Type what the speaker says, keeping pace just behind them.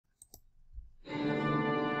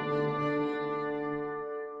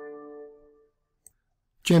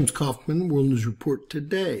James Kaufman, World News Report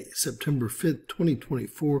today, September 5th,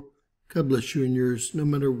 2024. God bless you and yours, no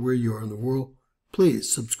matter where you are in the world.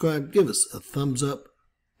 Please subscribe, give us a thumbs up,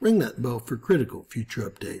 ring that bell for critical future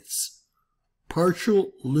updates.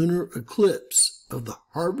 Partial lunar eclipse of the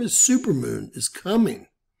harvest supermoon is coming.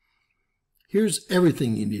 Here's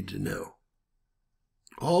everything you need to know.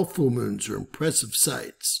 All full moons are impressive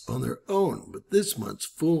sights on their own, but this month's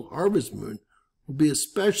full harvest moon will be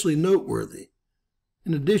especially noteworthy.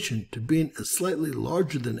 In addition to being a slightly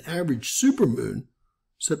larger than average supermoon,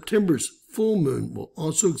 September's full moon will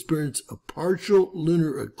also experience a partial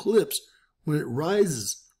lunar eclipse when it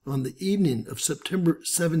rises on the evening of September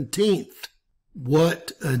 17th.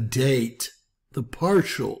 What a date! The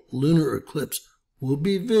partial lunar eclipse will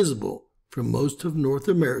be visible from most of North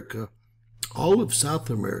America, all of South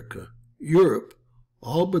America, Europe,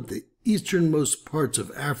 all but the easternmost parts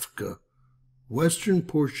of Africa, western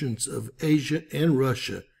portions of Asia and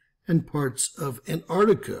Russia, and parts of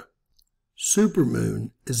Antarctica.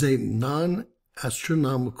 Supermoon is a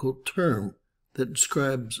non-astronomical term that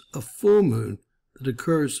describes a full moon that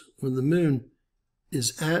occurs when the moon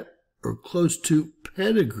is at or close to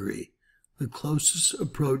perigee, the closest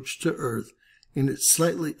approach to Earth in its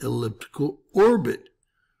slightly elliptical orbit.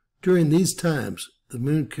 During these times, the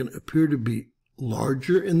moon can appear to be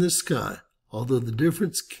larger in the sky, although the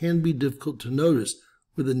difference can be difficult to notice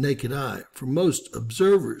with the naked eye for most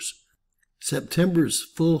observers. September's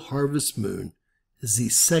full harvest moon is the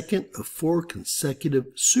second of 4 consecutive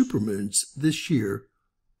supermoons this year,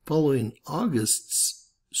 following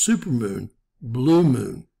August's supermoon, blue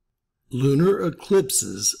moon. Lunar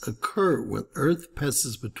eclipses occur when Earth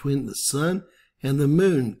passes between the sun and the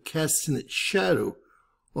moon, casting its shadow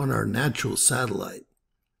on our natural satellite.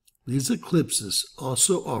 These eclipses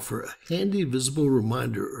also offer a handy visible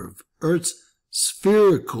reminder of Earth's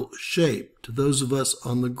spherical shape to those of us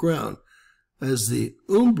on the ground, as the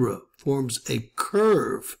umbra forms a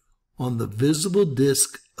curve on the visible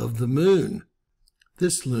disk of the moon.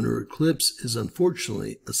 This lunar eclipse is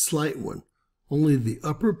unfortunately a slight one. Only the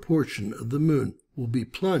upper portion of the moon will be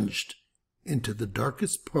plunged into the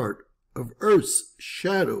darkest part of Earth's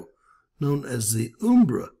shadow, known as the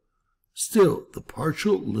umbra. Still, the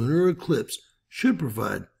partial lunar eclipse should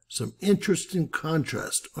provide some interesting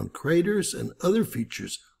contrast on craters and other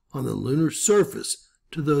features on the lunar surface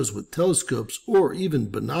to those with telescopes or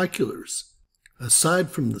even binoculars.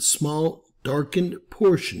 Aside from the small, darkened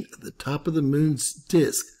portion at the top of the moon's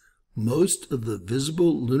disk, most of the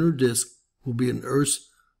visible lunar disk will be in Earth's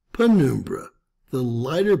penumbra, the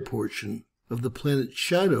lighter portion of the planet's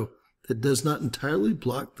shadow that does not entirely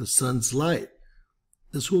block the sun's light.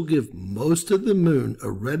 This will give most of the moon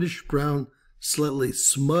a reddish-brown, slightly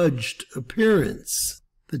smudged appearance.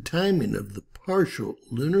 The timing of the partial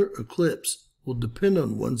lunar eclipse will depend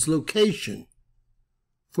on one's location.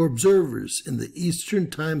 For observers in the eastern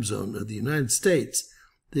time zone of the United States,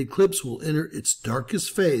 the eclipse will enter its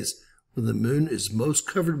darkest phase when the moon is most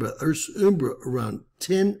covered by Earth's umbra around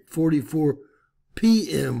 10:44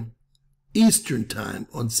 p.m. Eastern Time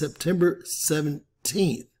on September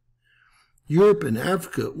 17th. Europe and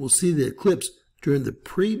Africa will see the eclipse during the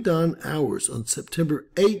pre-dawn hours on September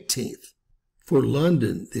 18th. For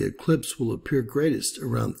London, the eclipse will appear greatest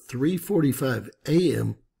around 3:45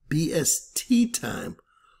 a.m. BST time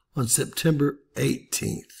on September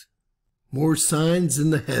 18th. More signs in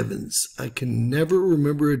the heavens. I can never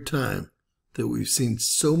remember a time that we've seen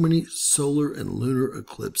so many solar and lunar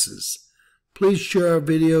eclipses. Please share our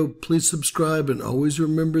video, please subscribe, and always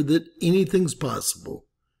remember that anything's possible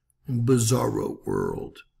in Bizarro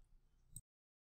World.